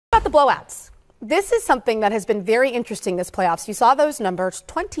About the blowouts. This is something that has been very interesting this playoffs. You saw those numbers,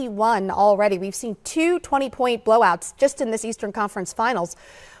 21 already. We've seen two 20-point blowouts just in this Eastern Conference Finals.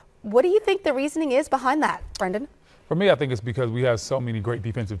 What do you think the reasoning is behind that, Brendan? For me, I think it's because we have so many great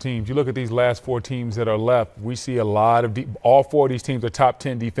defensive teams. You look at these last four teams that are left, we see a lot of all four of these teams are top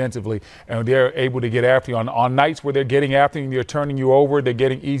 10 defensively, and they're able to get after you. On nights where they're getting after you and they're turning you over, they're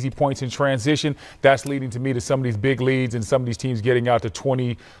getting easy points in transition. That's leading to me to some of these big leads and some of these teams getting out to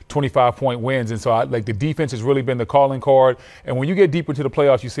 20, 25-point wins. And so the defense has really been the calling card. And when you get deeper into the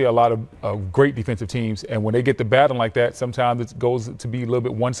playoffs, you see a lot of great defensive teams. And when they get to battle like that, sometimes it goes to be a little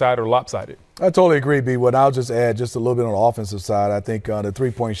bit one-sided or lopsided. I totally agree, B. But I'll just add just a little bit on the offensive side. I think the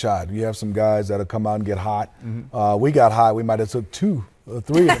three-point shot, you have some guys that'll come out and get hot. Mm-hmm. We got hot. We might have took 2 or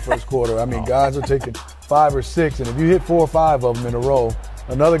 3 in the first quarter. I mean, guys are taking 5 or 6, and if you hit 4 or 5 of them in a row,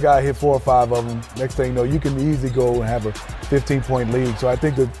 another guy hit 4 or 5 of them. Next thing you know, you can easily go and have a 15-point lead. So I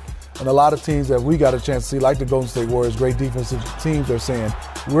think that and a lot of teams that we got a chance to see, like the Golden State Warriors, great defensive teams are saying,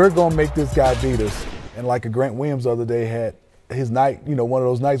 we're going to make this guy beat us. And like a Grant Williams the other day had his night, one of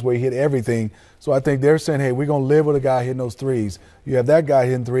those nights where he hit everything. So I think they're saying, hey, we're going to live with a guy hitting those threes. You have that guy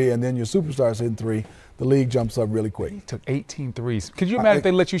hitting 3, and then your superstars hitting 3. The league jumps up really quick. He took 18 threes. Could you imagine if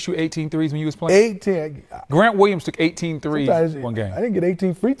they let you shoot 18 threes when you was playing? 18. Grant Williams took 18 threes one game. I didn't get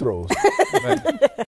 18 free throws.